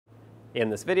In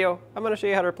this video, I'm going to show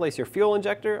you how to replace your fuel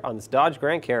injector on this Dodge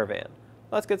Grand Caravan.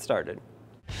 Let's get started.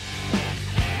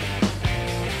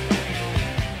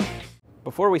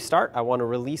 Before we start, I want to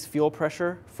release fuel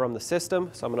pressure from the system,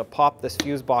 so I'm going to pop this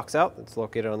fuse box out. It's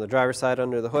located on the driver's side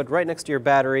under the hood, right next to your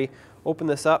battery. Open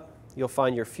this up, you'll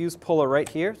find your fuse puller right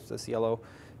here, it's this yellow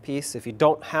piece. If you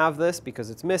don't have this because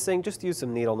it's missing, just use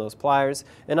some needle nose pliers.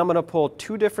 And I'm going to pull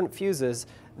two different fuses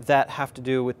that have to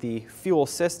do with the fuel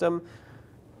system.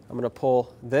 I'm going to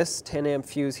pull this 10 amp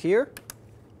fuse here.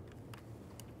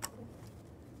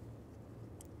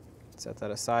 Set that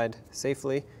aside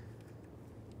safely.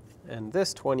 And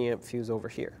this 20 amp fuse over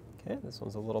here. Okay, this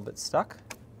one's a little bit stuck,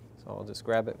 so I'll just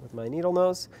grab it with my needle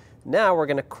nose. Now we're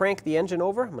going to crank the engine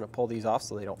over. I'm going to pull these off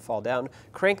so they don't fall down.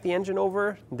 Crank the engine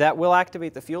over. That will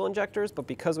activate the fuel injectors, but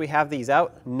because we have these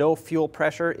out, no fuel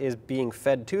pressure is being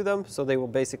fed to them, so they will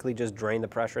basically just drain the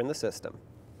pressure in the system.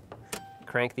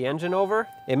 Crank the engine over.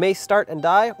 It may start and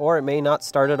die, or it may not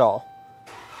start at all.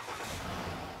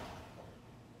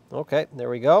 Okay, there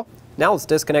we go. Now let's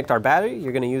disconnect our battery.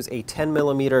 You're going to use a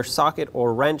 10mm socket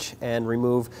or wrench and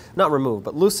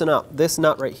loosen up this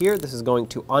nut right here. This is going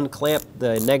to unclamp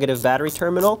the negative battery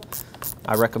terminal.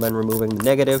 I recommend removing the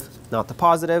negative, not the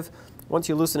positive. Once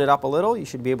you loosen it up a little, you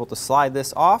should be able to slide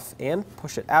this off and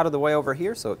push it out of the way over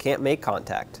here so it can't make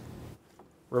contact.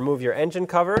 Remove your engine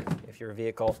cover if your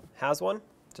vehicle has one.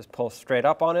 Just pull straight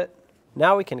up on it.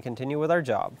 Now we can continue with our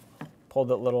job. Pull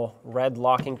the little red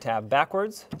locking tab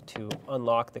backwards to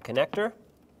unlock the connector,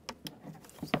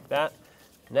 just like that.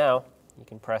 Now you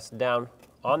can press down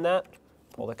on that,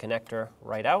 pull the connector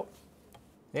right out.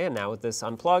 And now with this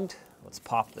unplugged, let's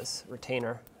pop this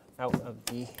retainer out of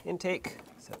the intake,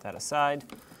 set that aside.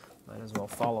 Might as well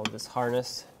follow this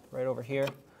harness right over here.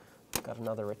 Got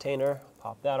another retainer,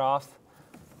 pop that off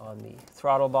on the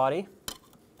throttle body,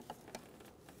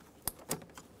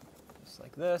 just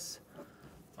like this.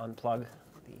 Unplug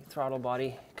the throttle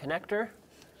body connector.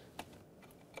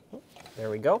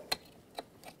 There we go.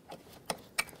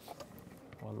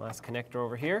 One last connector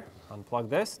over here. Unplug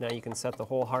this. Now you can set the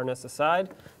whole harness aside,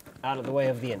 out of the way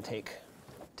of the intake.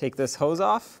 Take this hose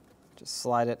off, just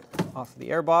slide it off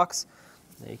the air box.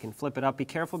 Now you can flip it up. Be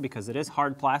careful because it is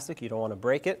hard plastic. You don't want to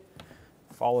break it.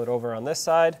 Follow it over on this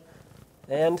side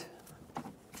and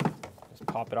just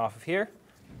pop it off of here.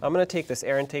 I'm going to take this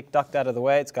air intake duct out of the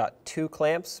way. It's got two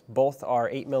clamps. Both are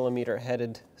 8mm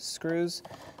headed screws.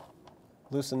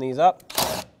 Loosen these up.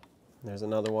 There's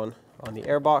another one on the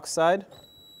airbox side.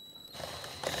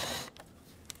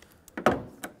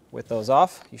 With those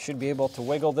off, you should be able to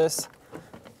wiggle this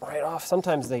right off.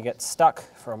 Sometimes they get stuck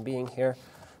from being here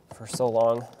for so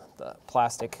long. The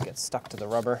plastic gets stuck to the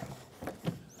rubber.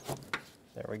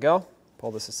 There we go.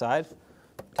 Pull this aside.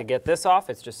 To get this off,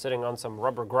 it's just sitting on some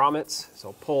rubber grommets,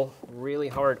 so pull really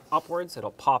hard upwards,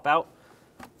 it'll pop out,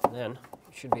 and then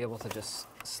you should be able to just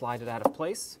slide it out of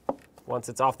place. Once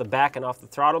it's off the back and off the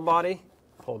throttle body,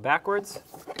 pull backwards,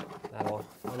 that'll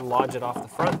unlodge it off the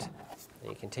front, and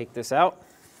you can take this out.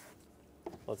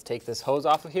 Let's take this hose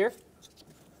off of here,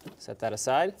 set that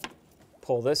aside,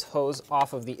 pull this hose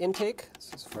off of the intake.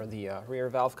 This is for the rear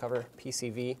valve cover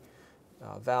PCV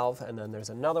valve, and then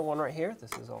there's another one right here.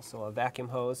 This is also a vacuum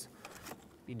hose.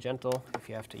 Be gentle if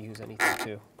you have to use anything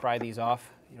to pry these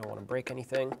off. You don't want to break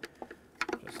anything.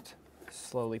 Just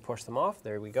slowly push them off.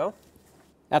 There we go.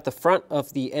 At the front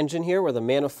of the engine here, where the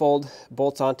manifold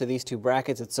bolts onto these two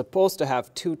brackets, it's supposed to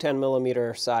have two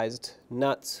 10mm sized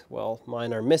nuts. Well,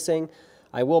 mine are missing.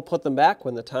 I will put them back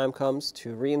when the time comes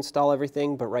to reinstall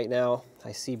everything, but right now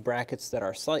I see brackets that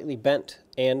are slightly bent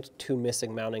and two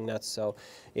missing mounting nuts. So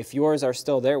if yours are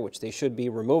still there, which they should be,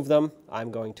 remove them.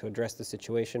 I'm going to address the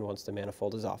situation once the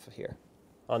manifold is off of here.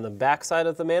 On the back side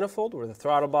of the manifold, where the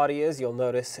throttle body is, you'll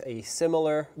notice a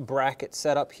similar bracket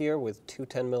setup here with two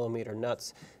 10mm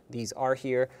nuts. These are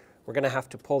here. We're going to have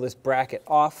to pull this bracket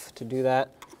off. To do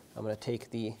that, I'm going to take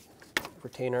the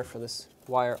retainer for this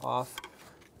wire off.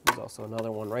 There's also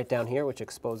another one right down here which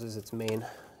exposes its main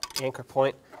anchor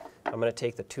point. I'm going to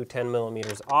take the two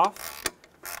 10mm off.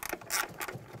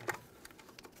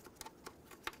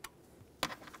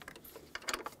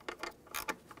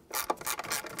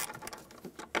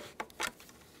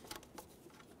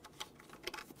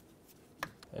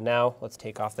 And now let's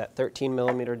take off that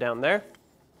 13mm down there.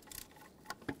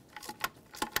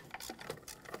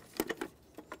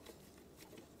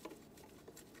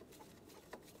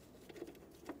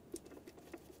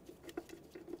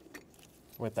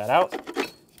 With that out, you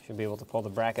should be able to pull the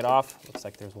bracket off. Looks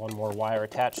like there's one more wire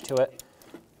attached to it.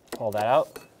 Pull that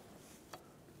out.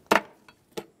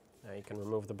 Now you can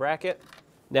remove the bracket.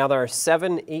 Now there are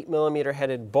 7 8mm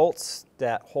headed bolts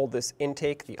that hold this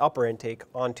intake, the upper intake,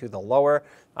 onto the lower.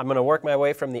 I'm going to work my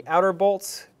way from the outer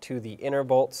bolts to the inner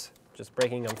bolts, just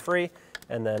breaking them free,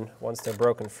 and then once they're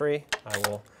broken free, I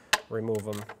will remove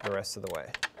them the rest of the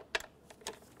way.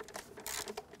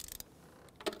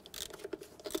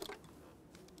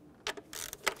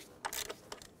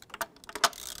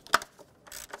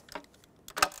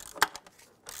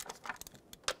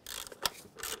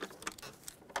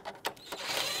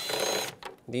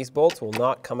 These bolts will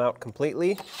not come out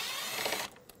completely.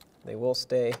 They will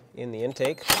stay in the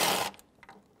intake.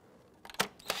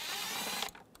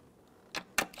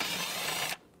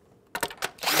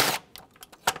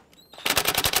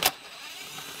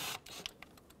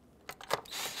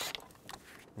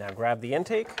 Now grab the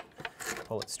intake,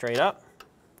 pull it straight up,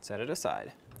 set it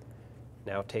aside.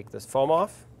 Now take this foam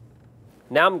off.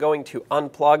 Now I'm going to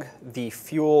unplug the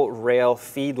fuel rail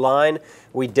feed line.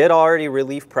 We did already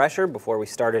relieve pressure before we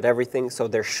started everything, so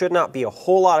there should not be a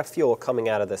whole lot of fuel coming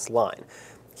out of this line.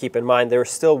 Keep in mind there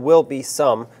still will be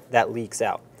some that leaks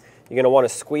out. You're going to want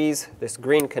to squeeze this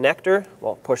green connector,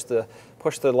 well, push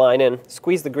the line in,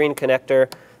 squeeze the green connector,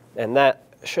 and that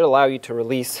should allow you to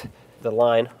release the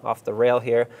line off the rail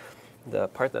here. The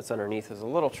part that's underneath is a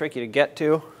little tricky to get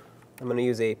to. I'm going to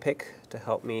use a pick to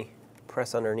help me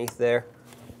press underneath there.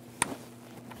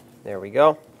 There we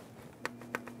go.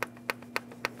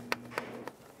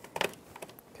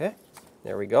 Okay,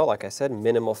 there we go. Like I said,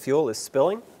 minimal fuel is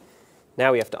spilling.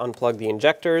 Now we have to unplug the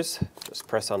injectors. Just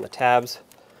press on the tabs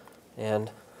and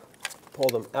pull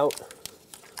them out.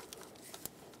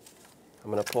 I'm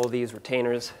going to pull these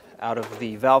retainers out of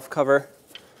the valve cover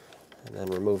and then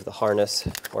remove the harness,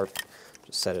 or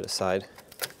just set it aside,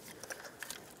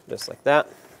 just like that.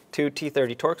 2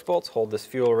 T30 Torx bolts hold this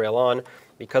fuel rail on.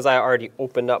 Because I already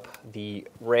opened up the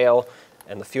rail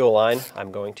and the fuel line,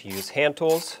 I'm going to use hand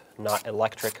tools, not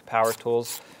electric power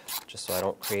tools, just so I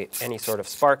don't create any sort of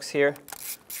sparks here.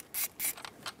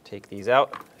 Take these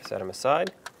out, set them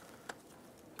aside.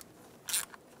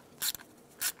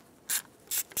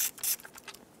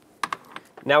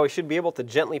 Now we should be able to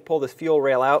gently pull this fuel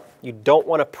rail out. You don't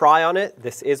want to pry on it.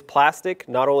 This is plastic.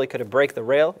 Not only could it break the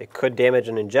rail, it could damage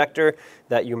an injector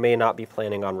that you may not be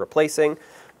planning on replacing.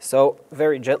 So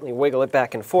very gently wiggle it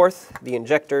back and forth. The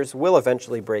injectors will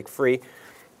eventually break free.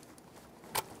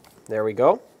 There we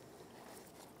go.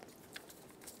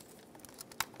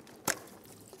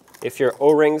 If your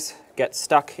O-rings get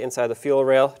stuck inside the fuel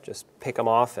rail, just pick them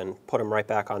off and put them right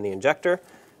back on the injector.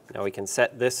 Now we can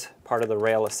set this part of the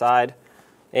rail aside,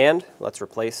 and let's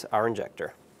replace our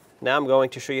injector. Now I'm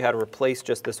going to show you how to replace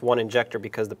just this one injector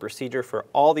because the procedure for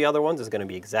all the other ones is going to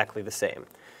be exactly the same.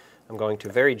 I'm going to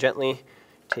very gently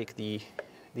take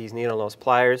these needle nose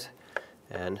pliers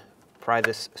and pry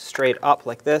this straight up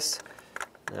like this.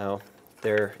 Now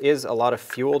there is a lot of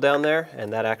fuel down there,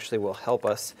 and that actually will help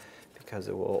us because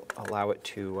it will allow it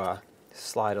to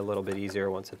slide a little bit easier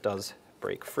once it does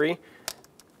break free.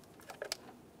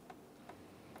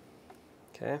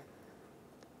 Okay,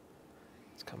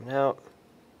 it's coming out,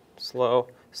 slow,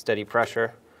 steady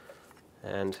pressure,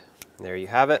 and there you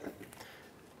have it.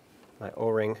 My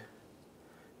O-ring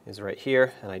is right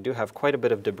here, and I do have quite a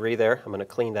bit of debris there. I'm going to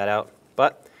clean that out,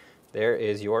 but there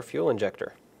is your fuel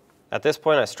injector. At this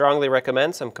point, I strongly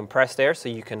recommend some compressed air so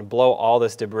you can blow all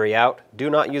this debris out.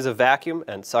 Do not use a vacuum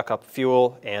and suck up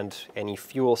fuel and any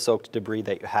fuel-soaked debris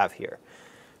that you have here.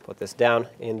 Put this down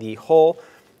in the hole.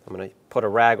 I'm going to put a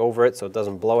rag over it so it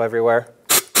doesn't blow everywhere.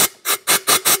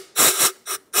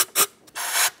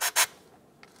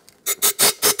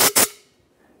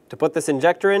 To put this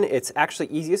injector in, it's actually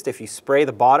easiest if you spray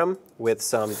the bottom with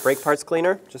some brake parts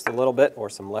cleaner, just a little bit, or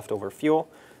some leftover fuel,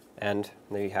 and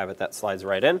there you have it, that slides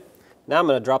right in. Now I'm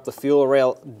going to drop the fuel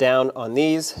rail down on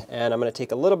these, and I'm going to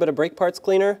take a little bit of brake parts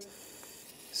cleaner,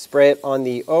 spray it on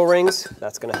the O-rings.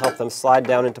 That's going to help them slide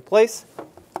down into place.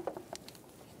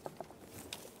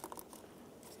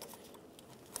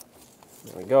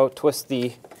 There we go. Twist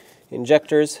the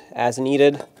injectors as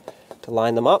needed to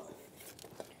line them up.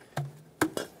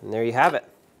 And there you have it.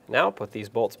 Now put these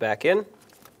bolts back in.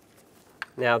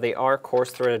 Now they are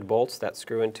coarse threaded bolts that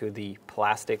screw into the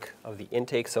plastic of the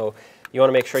intake, so you want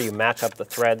to make sure you match up the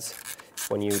threads.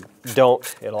 When you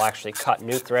don't, it'll actually cut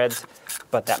new threads,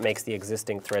 but that makes the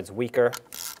existing threads weaker.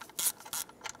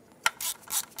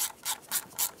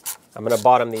 I'm going to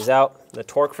bottom these out. The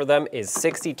torque for them is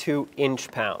 62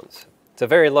 inch-pounds. It's a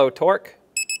very low torque.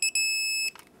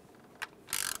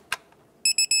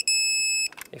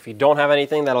 If you don't have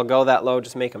anything that'll go that low,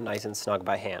 just make them nice and snug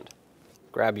by hand.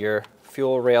 Grab your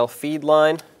fuel rail feed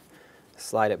line,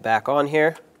 slide it back on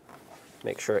here,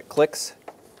 make sure it clicks.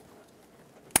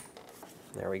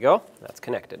 There we go, that's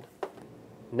connected.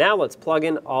 Now let's plug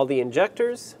in all the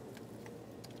injectors.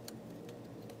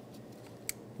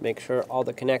 Make sure all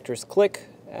the connectors click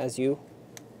as you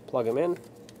plug them in.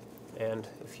 And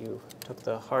if you took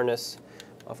the harness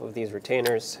off of these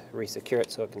retainers, resecure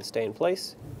it so it can stay in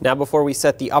place. Now before we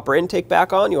set the upper intake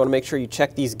back on, you want to make sure you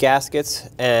check these gaskets,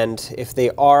 and if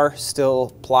they are still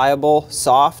pliable,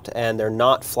 soft, and they're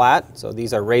not flat, so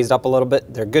these are raised up a little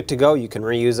bit, they're good to go, you can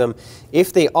reuse them.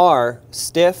 If they are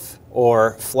stiff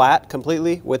or flat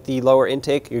completely with the lower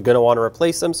intake, you're going to want to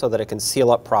replace them so that it can seal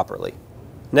up properly.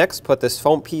 Next, put this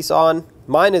foam piece on.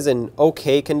 Mine is in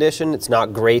okay condition, it's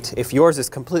not great. If yours is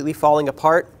completely falling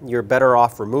apart, you're better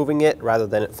off removing it rather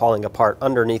than it falling apart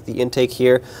underneath the intake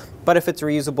here. But if it's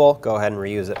reusable, go ahead and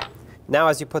reuse it. Now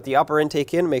as you put the upper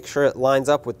intake in, make sure it lines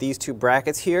up with these two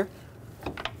brackets here.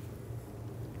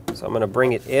 So I'm going to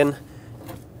bring it in,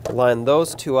 line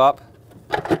those two up,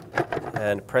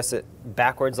 and press it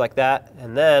backwards like that.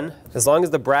 And then, as long as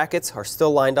the brackets are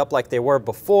still lined up like they were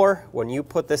before, when you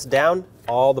put this down,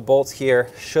 all the bolts here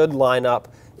should line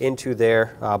up into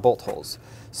their bolt holes.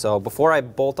 So before I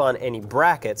bolt on any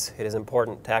brackets, it is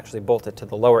important to actually bolt it to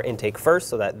the lower intake first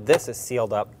so that this is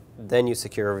sealed up, then you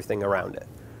secure everything around it.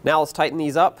 Now let's tighten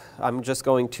these up. I'm just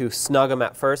going to snug them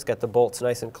at first, get the bolts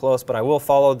nice and close, but I will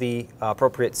follow the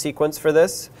appropriate sequence for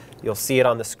this. You'll see it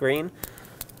on the screen.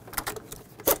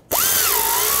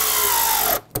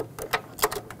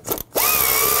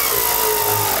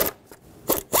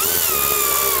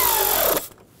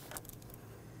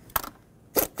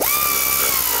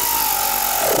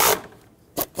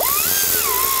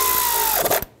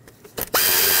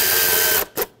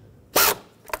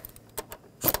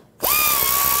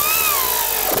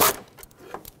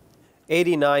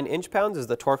 .89 inch-pounds is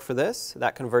the torque for this.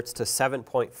 That converts to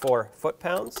 7.4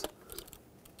 foot-pounds.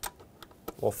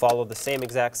 We'll follow the same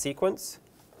exact sequence.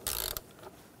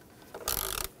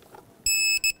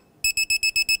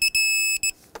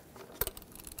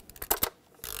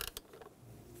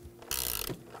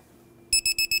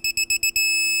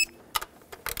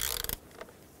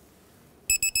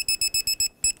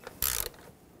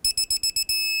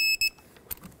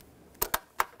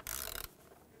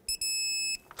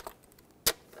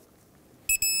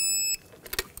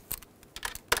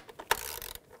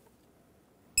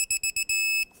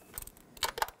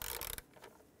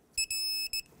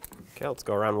 Okay, let's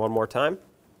go around one more time.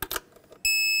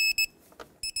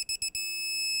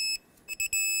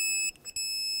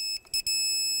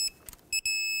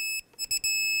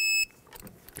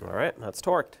 All right, that's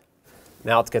torqued.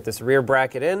 Now let's get this rear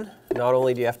bracket in. Not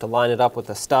only do you have to line it up with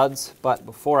the studs, but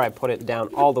before I put it down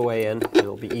all the way in,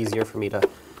 it'll be easier for me to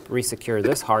resecure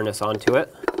this harness onto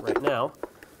it right now.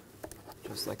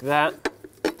 Just like that.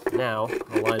 Now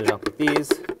I'll line it up with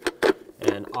these,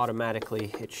 and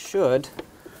automatically it should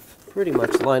pretty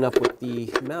much line up with the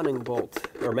mounting bolt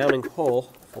or mounting hole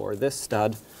for this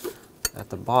stud at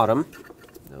the bottom.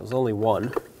 There was only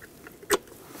one.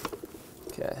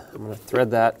 Okay, I'm going to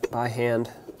thread that by hand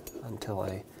until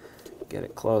I get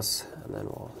it close, and then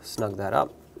we'll snug that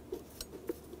up.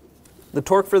 The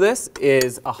torque for this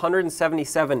is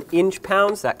 177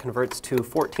 inch-pounds. That converts to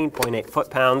 14.8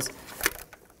 foot-pounds.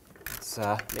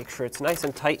 Let's make sure it's nice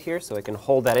and tight here so it can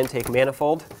hold that intake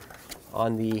manifold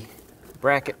on the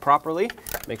bracket properly.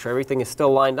 Make sure everything is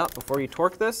still lined up before you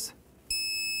torque this.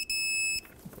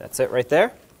 That's it right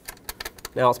there.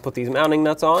 Now let's put these mounting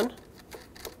nuts on.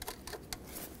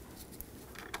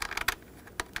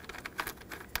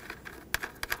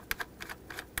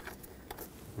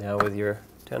 Now with your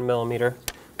 10mm,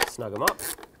 snug them up.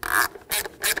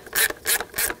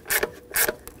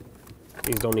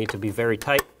 These don't need to be very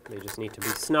tight, they just need to be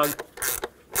snug.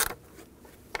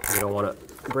 You don't want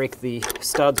to break the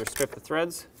studs or strip the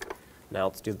threads. Now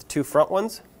let's do the two front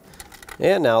ones.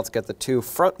 And now let's get the two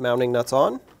front mounting nuts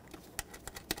on.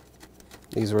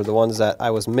 These were the ones that I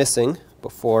was missing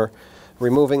before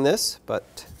removing this,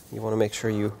 but you want to make sure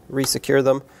you re-secure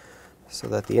them so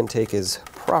that the intake is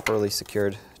properly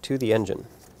secured to the engine.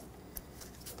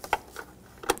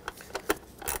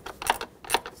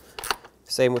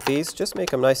 Same with these, just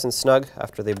make them nice and snug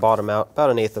after they bottom out, about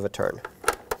 1/8 of a turn.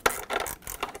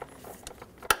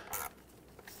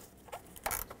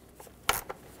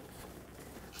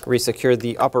 Resecure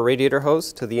the upper radiator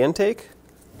hose to the intake.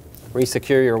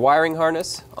 Resecure your wiring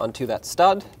harness onto that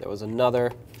stud. There was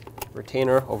another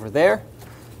retainer over there.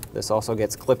 This also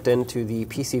gets clipped into the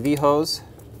PCV hose.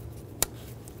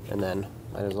 And then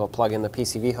might as well plug in the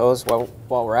PCV hose while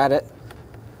we're at it.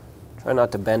 Try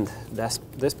not to bend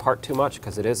this part too much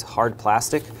because it is hard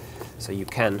plastic, so you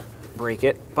can break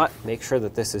it, but make sure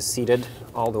that this is seated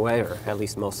all the way, or at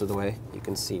least most of the way. You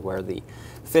can see where the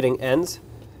fitting ends.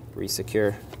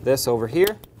 Resecure this over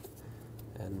here,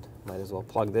 and might as well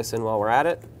plug this in while we're at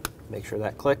it. Make sure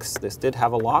that clicks. This did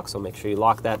have a lock, so make sure you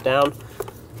lock that down.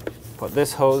 Put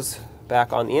this hose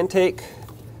back on the intake,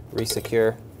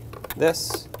 resecure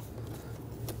this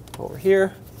over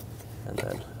here, and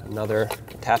then another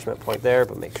attachment point there,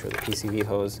 but make sure the PCV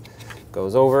hose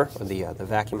goes over, or the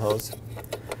vacuum hose.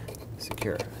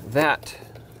 Secure that,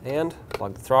 and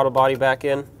plug the throttle body back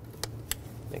in.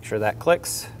 Make sure that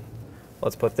clicks.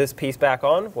 Let's put this piece back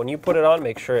on. When you put it on,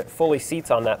 make sure it fully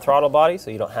seats on that throttle body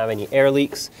so you don't have any air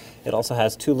leaks. It also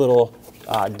has two little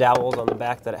dowels on the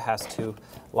back that it has to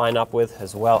line up with,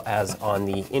 as well as on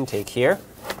the intake here.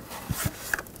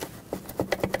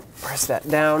 Press that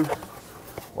down.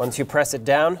 Once you press it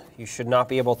down, you should not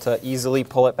be able to easily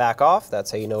pull it back off.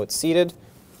 That's how you know it's seated.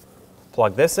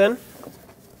 Plug this in.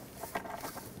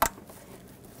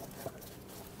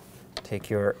 Take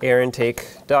your air intake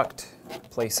duct,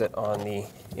 place it on the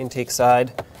intake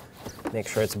side. Make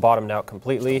sure it's bottomed out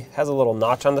completely. Has a little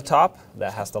notch on the top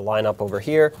that has to line up over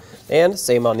here. And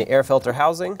same on the air filter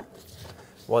housing.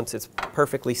 Once it's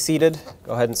perfectly seated,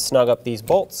 go ahead and snug up these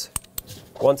bolts.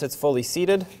 Once it's fully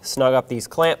seated, snug up these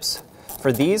clamps.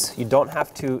 For these, you don't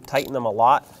have to tighten them a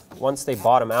lot. Once they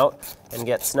bottom out and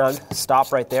get snug,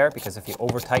 stop right there, because if you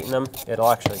over tighten them, it'll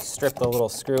actually strip the little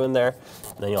screw in there,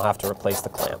 and then you'll have to replace the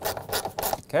clamp.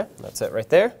 Okay, that's it right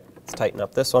there. Let's tighten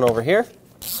up this one over here.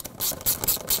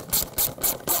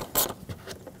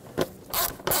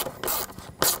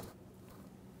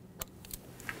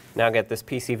 Now get this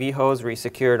PCV hose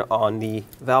resecured on the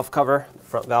valve cover,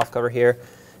 front valve cover here,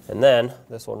 and then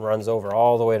this one runs over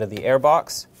all the way to the air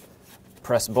box.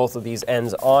 Press both of these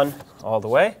ends on all the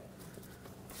way.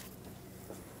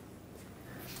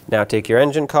 Now take your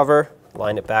engine cover,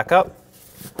 line it back up,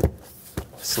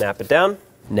 snap it down.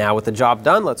 Now with the job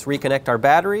done, let's reconnect our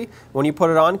battery. When you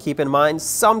put it on, keep in mind,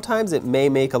 sometimes it may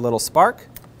make a little spark.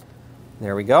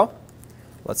 There we go.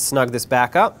 Let's snug this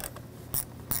back up.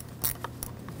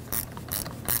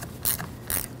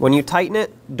 When you tighten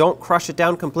it, don't crush it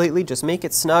down completely, just make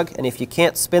it snug, and if you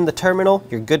can't spin the terminal,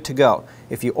 you're good to go.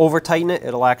 If you over tighten it,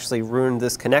 it'll actually ruin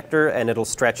this connector and it'll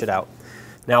stretch it out.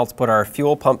 Now let's put our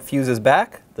fuel pump fuses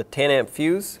back. The 10 amp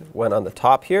fuse went on the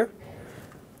top here.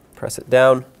 Press it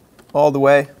down all the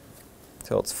way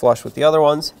until it's flush with the other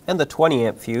ones, and the 20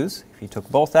 amp fuse, if you took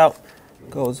both out,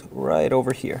 goes right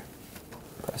over here.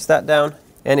 Press that down,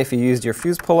 and if you used your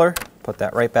fuse puller, put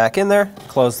that right back in there,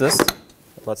 close this,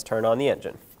 and let's turn on the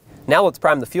engine. Now let's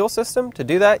prime the fuel system. To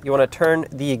do that, you want to turn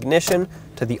the ignition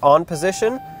to the on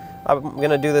position. I'm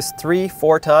going to do this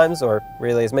 3-4 times, or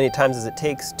really as many times as it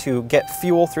takes to get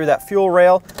fuel through that fuel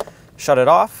rail. Shut it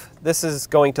off. This is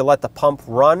going to let the pump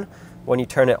run when you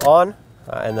turn it on,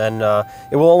 and then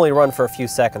it will only run for a few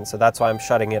seconds, so that's why I'm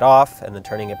shutting it off and then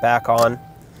turning it back on.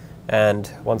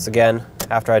 And once again,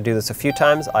 after I do this a few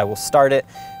times, I will start it.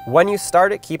 When you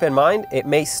start it, keep in mind, it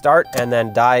may start and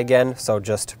then die again, so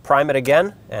just prime it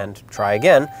again and try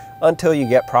again until you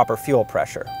get proper fuel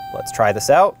pressure. Let's try this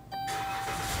out.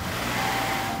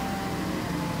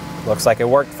 Looks like it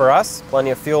worked for us.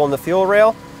 Plenty of fuel in the fuel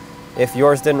rail. If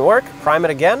yours didn't work, prime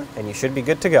it again and you should be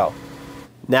good to go.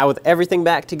 Now with everything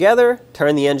back together,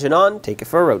 turn the engine on, take it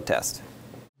for a road test.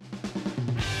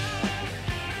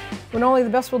 When only the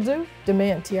best will do,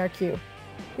 demand TRQ.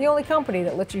 The only company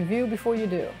that lets you view before you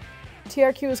do.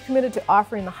 TRQ is committed to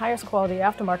offering the highest quality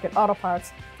aftermarket auto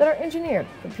parts that are engineered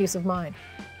for peace of mind.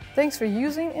 Thanks for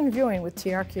using and viewing with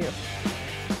TRQ.